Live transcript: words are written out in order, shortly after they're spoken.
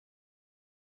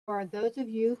For those of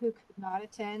you who could not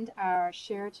attend our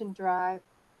Sheraton Drive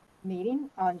meeting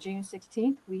on June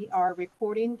 16th, we are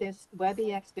recording this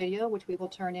WebEx video, which we will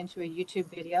turn into a YouTube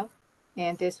video,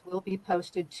 and this will be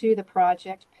posted to the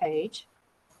project page.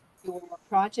 Your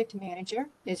project manager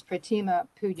is Pratima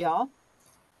Pujal.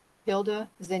 Hilda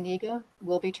Zaniga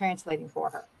will be translating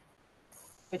for her.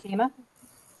 Pratima?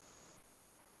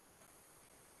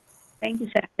 Thank you,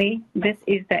 Sally. This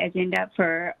is the agenda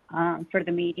for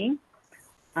the meeting.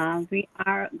 I'm going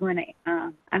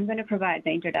to provide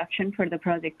the introduction for the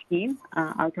project team.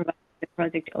 I'll provide the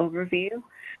project overview,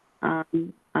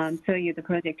 show you the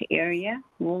project area.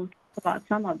 We'll talk about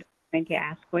some of the frequently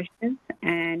asked questions,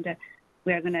 and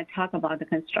we're going to talk about the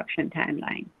construction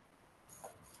timeline.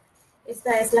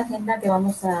 Esta es la agenda que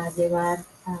vamos a llevar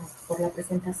por la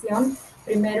presentación.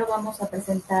 Primero vamos a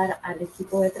presentar al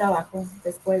equipo de trabajo,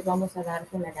 después vamos a dar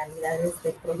generalidades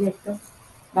del proyecto,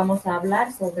 vamos a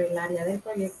hablar sobre el área del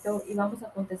proyecto y vamos a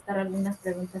contestar algunas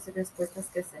preguntas y respuestas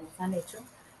que se nos han hecho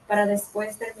para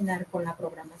después terminar con la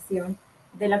programación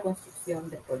de la construcción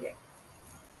del proyecto.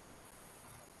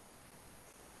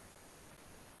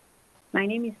 My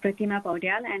name is Pratima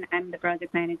Paudyal, and I'm the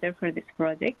project manager for this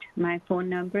project. My phone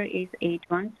number is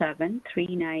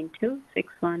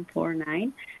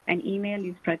 817-392-6149, and email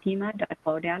is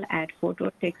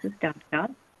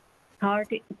pratima.paudyal@phototexas.gov.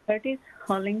 Curtis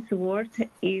Hollingsworth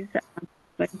is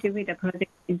going to be the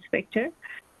project inspector.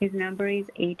 His number is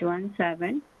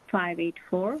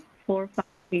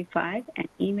 817-584-4535, and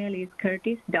email is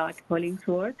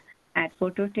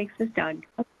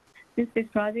curtis.hollingsworth@phototexas.gov. Since this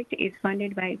project is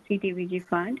funded by CDBG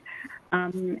Fund,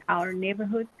 our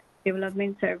Neighborhood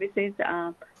Development Services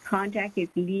contact is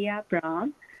Leah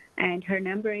Brown, and her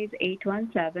number is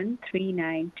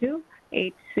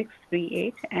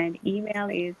 817-392-8638, and email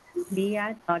is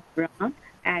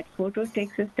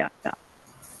leah.brown@phototexas.gov.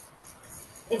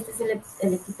 Este es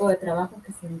el equipo de trabajo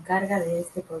que se encarga de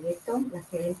este proyecto. La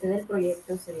gerente del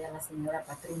proyecto sería la señora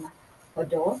Pratima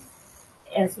Pujal.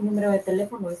 Su número de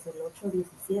teléfono es el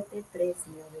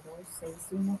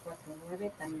 817-392-6149.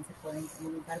 También se pueden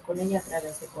comunicar con ella a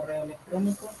través de correo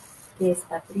electrónico, que es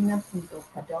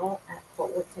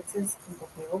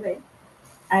patrina.pujal@forwardtexas.gov.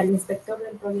 El inspector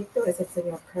del proyecto es el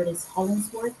señor Curtis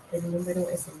Hollingsworth. El número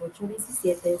es el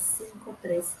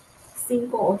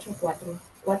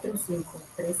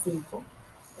 817-584-4535.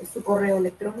 Su correo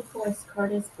electrónico es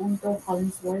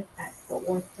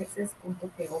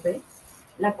curtis.hollingsworth@forwardtexas.gov.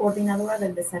 La coordinadora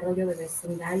del desarrollo de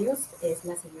vecindarios es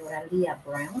la señora Leah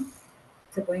Brown.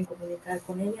 Se pueden comunicar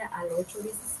con ella al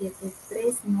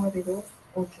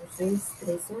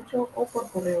 817-392-8638 o por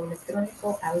correo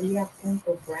electrónico a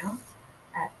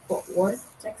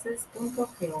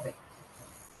leah.brown@fortworthtexas.gov.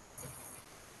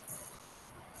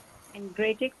 And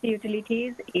Greatix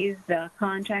Utilities is the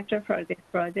contractor for this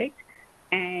project,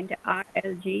 and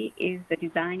RLG is the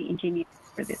design engineer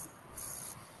for this.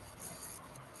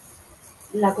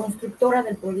 La constructora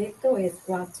del proyecto es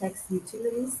Greatix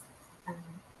Utilities.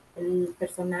 El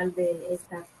personal de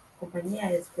esta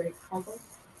compañía es Greg Hubble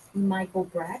y Michael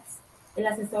Brax. El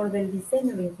asesor del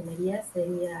diseño de ingeniería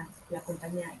sería la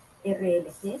compañía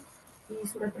RLG y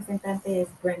su representante es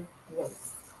Brent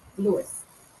Lewis.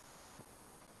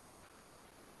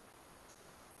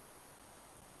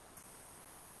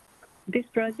 This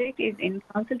project is in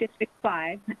Council District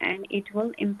 5, and it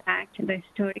will impact the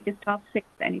historic Stop 6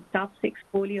 and Stop 6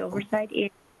 Polio Oversight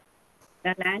Area.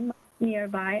 The landmarks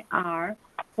nearby are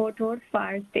Fort Worth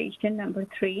Fire Station number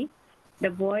 3. The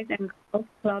Boys and Girls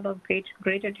Club of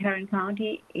Greater Tarrant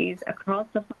County is across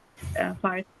the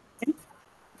fire station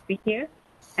here,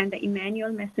 and the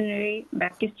Emmanuel Missionary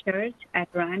Baptist Church at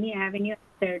Rani Avenue and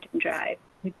Sheraton Drive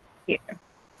here.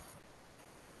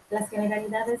 Las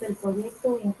generalidades del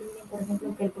proyecto incluyen, por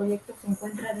ejemplo, que el proyecto se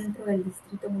encuentra dentro del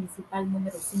Distrito Municipal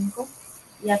número 5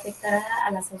 y afectará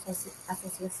a las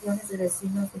asociaciones de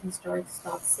vecinos de Historic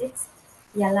Stop 6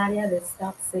 y al área de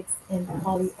Stop 6 en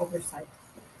Holly Oversight.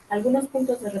 Algunos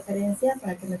puntos de referencia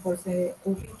para que mejor se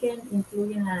ubiquen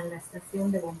incluyen a la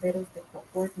estación de bomberos de Fort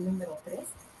Worth número 3.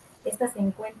 Esta se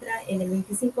encuentra en el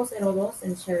 2502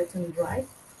 en Sheraton Drive,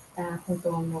 junto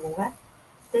a un nuevo hogar.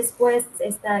 Después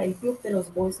está el Club de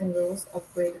los Boys and Girls of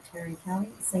Greater Tarrant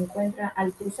County. Se encuentra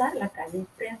al cruzar la calle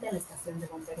frente a la estación de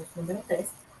bomberos número 3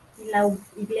 y la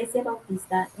Iglesia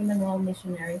Bautista Emmanuel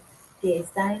Missionary, que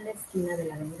está en la esquina de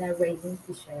la avenida Reagan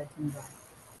y Sheraton Drive.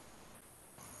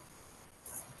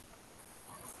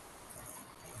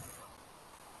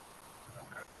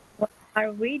 What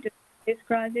are we doing this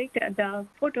project? The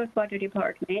Fort Worth Water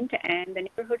Department and the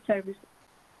Neighborhood Service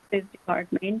Services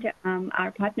Department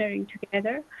are partnering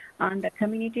together on the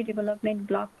Community Development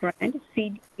Block Grant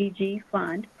CDBG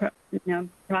Fund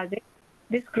project.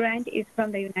 This grant is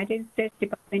from the United States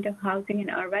Department of Housing and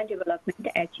Urban Development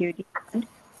HUD Fund.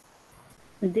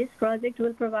 This project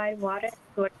will provide water and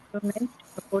sewer improvements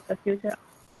to support the future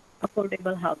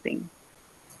affordable housing.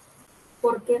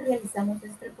 ¿Por qué realizamos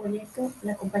este proyecto?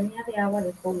 La compañía de agua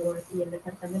de Forward y el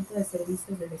Departamento de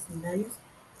Servicios de Vecindarios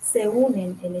se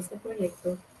unen en este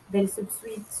proyecto del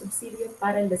subsidio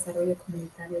para el desarrollo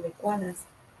comunitario de Cuadras.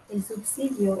 El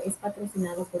subsidio es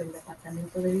patrocinado por el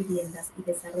Departamento de Viviendas y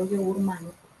Desarrollo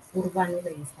Urbano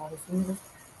de Estados Unidos,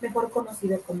 mejor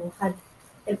conocido como HUD.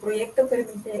 El proyecto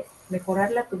permite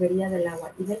mejorar la tubería del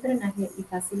agua y del drenaje y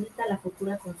facilita la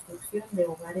futura construcción de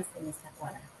hogares en esta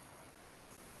cuadra.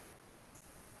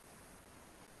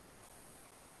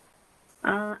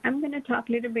 I'm going to talk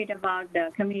a little bit about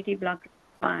the Community Block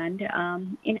Fund.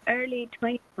 In early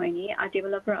 2020, a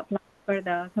developer applied for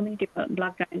the Community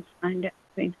Block Grant Fund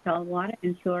to install water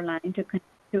and sewer line to connect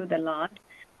to the lot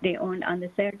they owned on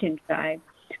the Sheraton Drive.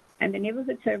 And the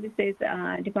Neighborhood Services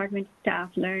Department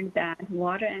staff learned that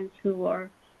water and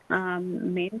sewer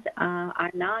mains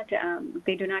are not,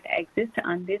 they do not exist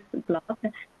on this block.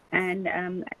 And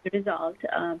as a result,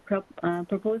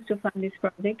 proposed to fund this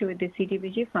project with the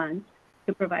CDBG funds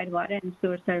to provide water and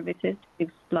sewer services to this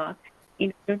block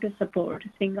in order to support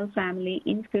single-family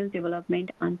infill development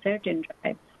on Sheraton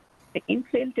Drive. The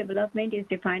infill development is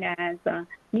defined as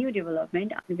new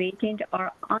development on vacant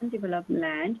or undeveloped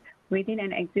land within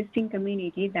an existing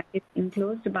community that is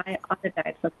enclosed by other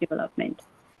types of development.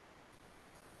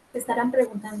 Se estarán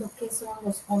preguntando qué son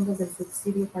los fondos del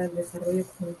subsidio para el desarrollo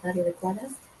comunitario de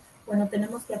Cuadras. Bueno,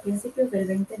 tenemos que a principios del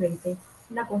 2020,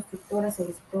 una constructora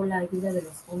solicitó la ayuda de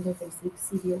los fondos del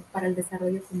subsidio para el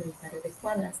desarrollo comunitario de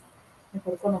Cuadras,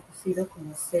 mejor conocido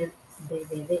como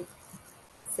CDBG,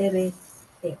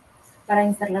 para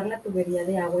instalar la tubería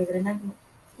de agua y drenaje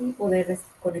y poder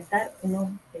conectar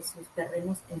uno de sus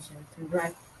terrenos en Sheraton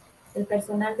Drive. El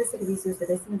personal de servicios de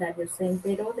vecindario se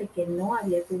enteró de que no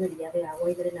había tubería de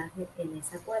agua y drenaje en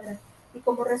esa cuadra y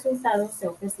como resultado se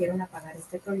ofrecieron a pagar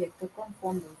este proyecto con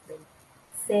fondos del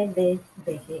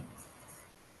CDBG,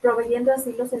 proveyendo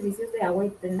así los servicios de agua y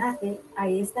drenaje a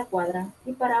esta cuadra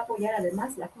y para apoyar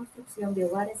además la construcción de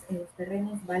hogares en los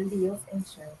terrenos baldíos en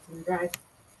Sheraton Drive.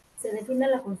 Se define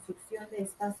la construcción de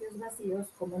espacios vacíos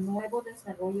como nuevo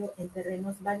desarrollo en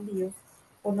terrenos baldíos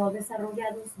o no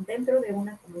desarrollados dentro de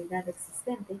una comunidad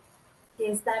existente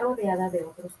que está rodeada de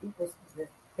otros tipos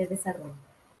de desarrollo.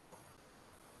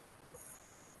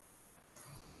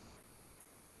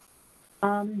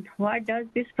 What does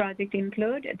this project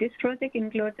include? This project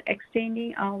includes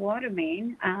extending a water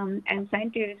main and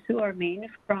sanitary sewer main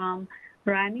from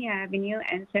Rami Avenue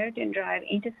and Sheraton Drive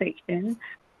intersection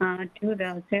to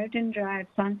the Sheraton Drive,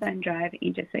 Sunshine Drive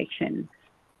intersection.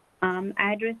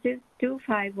 Addresses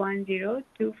 2510,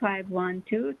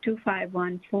 2512,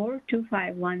 2514,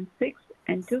 2516,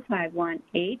 and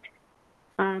 2518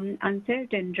 on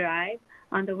Sheraton Drive.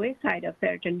 On the west side of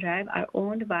Sheraton Drive are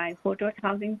owned by Fort Worth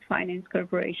Housing Finance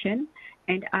Corporation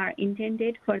and are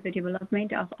intended for the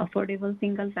development of affordable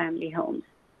single-family homes.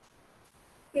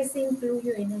 ¿Qué se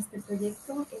incluye en este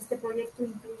proyecto? Este proyecto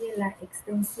incluye la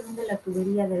extensión de la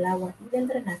tubería del agua y del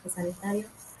drenaje sanitario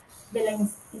de la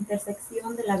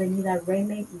intersección de la avenida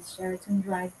Raymay y Sheraton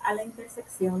Drive a la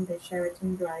intersección de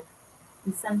Sheraton Drive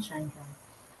y Sunshine Drive.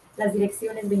 Las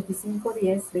direcciones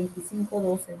 2510,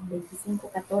 2512,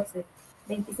 2514,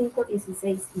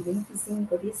 2516 y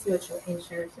 2518 en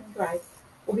Sheraton Drive,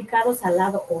 ubicados al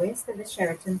lado oeste de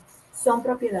Sheraton, son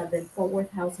propiedad del Fort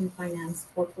Worth Housing Finance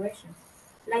Corporation.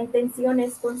 La intención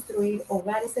es construir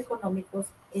hogares económicos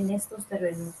en estos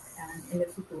terrenos en el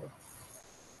futuro.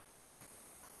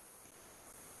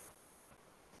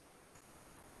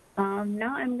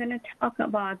 Now I'm going to talk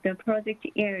about the project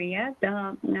area.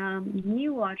 The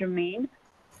new water main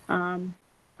on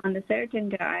the Sheraton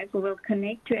Drive will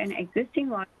connect to an existing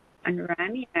water on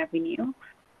Rami Avenue,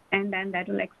 and then that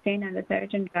will extend on the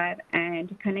Sheraton Drive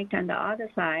and connect on the other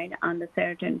side on the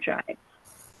Sheraton Drive.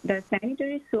 The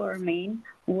sanitary sewer main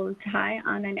will tie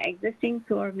on an existing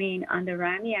sewer main on the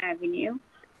Rami Avenue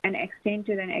and extend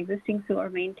to an existing sewer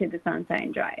main to the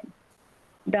Sunshine Drive.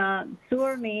 The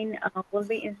sewer main will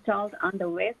be installed on the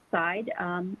west side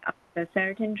of the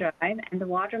Sheraton Drive, and the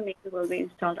water main will be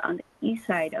installed on the east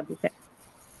side of the Sheraton.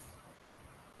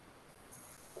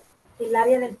 El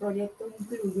área del proyecto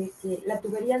incluye que la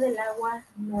tubería del agua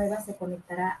nueva se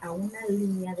conectará a una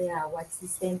línea de agua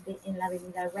existente en la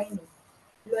avenida Raymay.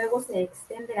 Luego se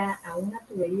extenderá a una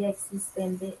tubería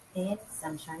existente en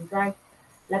Sunshine Drive.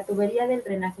 La tubería del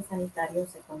drenaje sanitario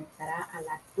se conectará a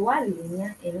la actual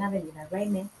línea en la avenida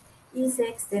Raymond y se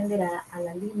extenderá a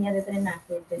la línea de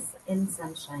drenaje en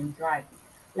Sunshine Drive.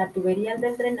 La tubería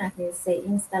del drenaje se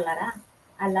instalará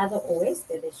al lado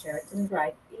oeste de Sheraton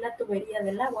Drive y la tubería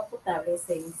del agua potable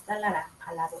se instalará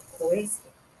al lado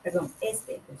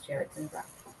este de Sheraton Drive.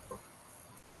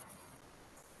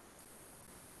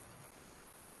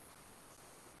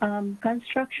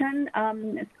 Construction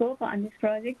scope on this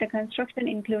project. The construction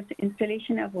includes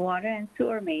installation of water and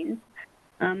sewer mains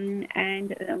and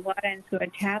water and sewer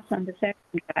taps on the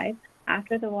Sheraton Drive.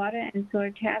 After the water and sewer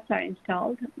taps are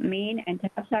installed, main and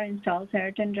taps are installed,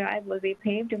 Sheraton Drive will be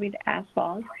paved with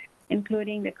asphalt,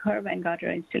 including the curb and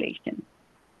gutter installation.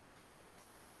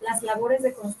 Las labores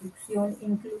de construcción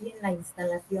incluyen la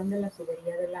instalación de la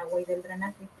tubería del agua y del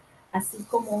drenaje, así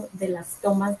como de las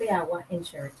tomas de agua en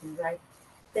Sheraton Drive.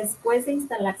 Después de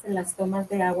instalarse las tomas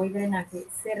de agua y drenaje,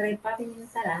 se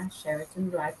repavimentará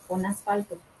Sheraton Drive con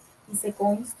asfalto y se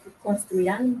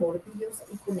construirán bordillos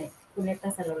y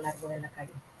cunetas a lo largo de la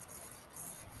calle.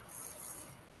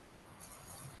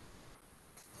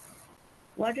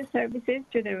 Water services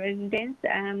to the residences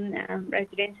and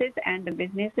the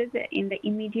businesses in the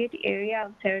immediate area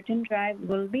of Sheraton Drive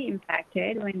will be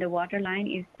impacted when the water line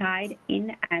is tied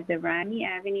in at the Rami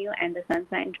Avenue and the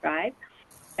Sunshine Drive.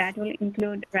 That will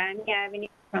include Rami Avenue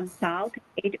from South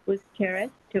 8 Woods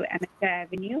Terrace to America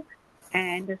Avenue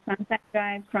and the Sunshine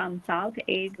Drive from South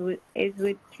 8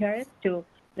 Woods Terrace to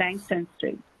Langston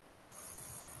Street.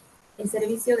 El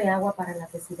servicio de agua para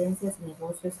las residencias y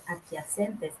negocios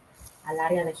adyacentes al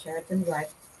área de Sheraton Drive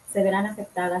se verán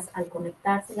afectadas al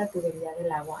conectarse la tubería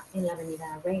del agua en la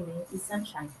avenida Raymond y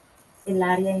Sunshine. El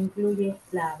área incluye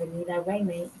la avenida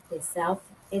Raymond de South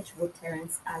Edgewood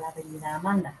Terrace a la avenida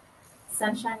Amanda,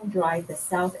 Sunshine Drive de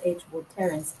South Edgewood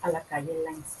Terrace a la calle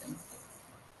Langston.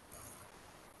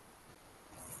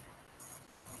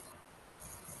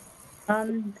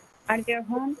 Are there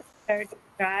homes on Sheraton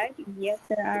Drive? Yes,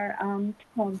 there are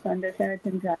homes on the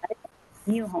Sheraton Drive,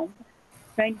 new homes.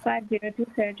 2502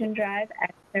 Sheraton Drive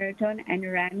at Sheraton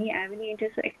and Rami Avenue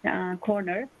intersection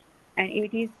corner, and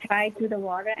it is tied to the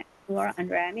water and sewer on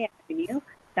Rami Avenue.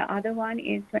 The other one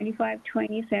is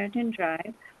 2520 Sheraton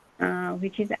Drive,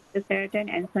 which is at the Sheraton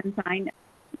and Sunshine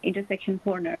intersection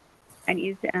corner, and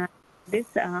is this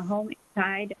home is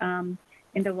tied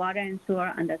in the water and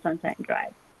sewer on the Sunshine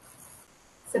Drive.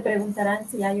 Se preguntarán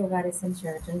si hay hogares en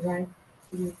Sheraton Drive.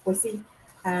 Y pues sí,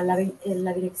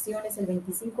 la dirección es el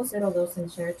 2502 en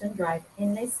Sheraton Drive,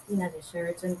 en la esquina de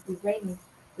Sheraton y Raymond.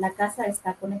 La casa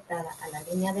está conectada a la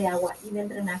línea de agua y del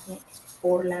drenaje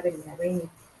por la avenida Raymond.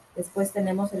 Después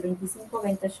tenemos el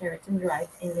 2520 Sheraton Drive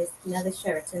en la esquina de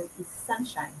Sheraton y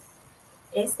Sunshine.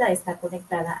 Esta está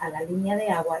conectada a la línea de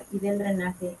agua y del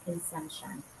drenaje en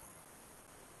Sunshine.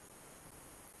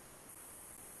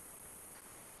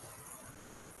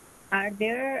 Are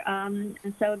there,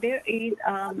 so there is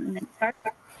and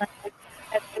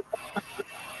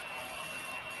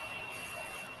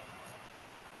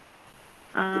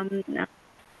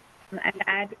the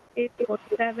address is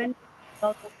 47,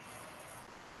 but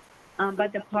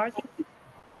the parking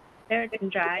Sheraton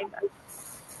Drive,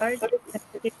 but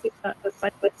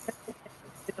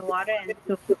the water and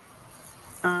sewer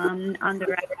on the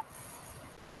right.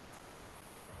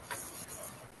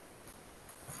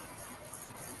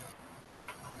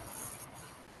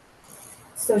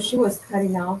 So she was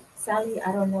cutting off. Sally,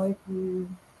 I don't know if you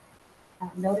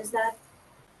noticed that.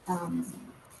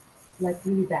 Like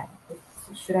really bad.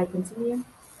 Should I continue?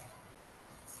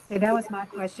 Hey, that was my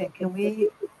question. Can we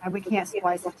can't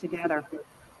splice it together.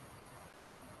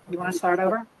 You want to start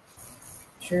over?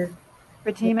 Sure.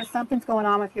 Fatima, something's going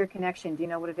on with your connection. Do you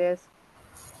know what it is?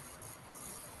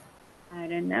 I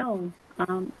don't know. I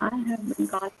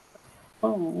haven't got the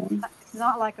phone. It's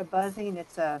not like a buzzing,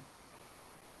 it's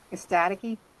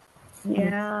staticky.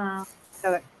 Yeah.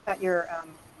 So it cut your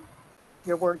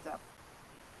words up.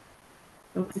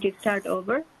 You want to start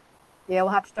over? Yeah,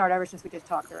 we'll have to start over since we just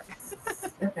talked through it.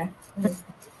 Okay.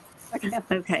 Okay.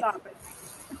 Stop it.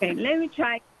 Okay, let me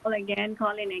try call in again.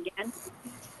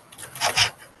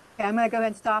 Okay, I'm gonna go ahead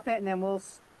and stop it, and then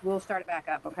we'll start it back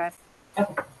up. Okay.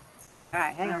 Okay. All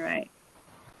right. Hang on. All right.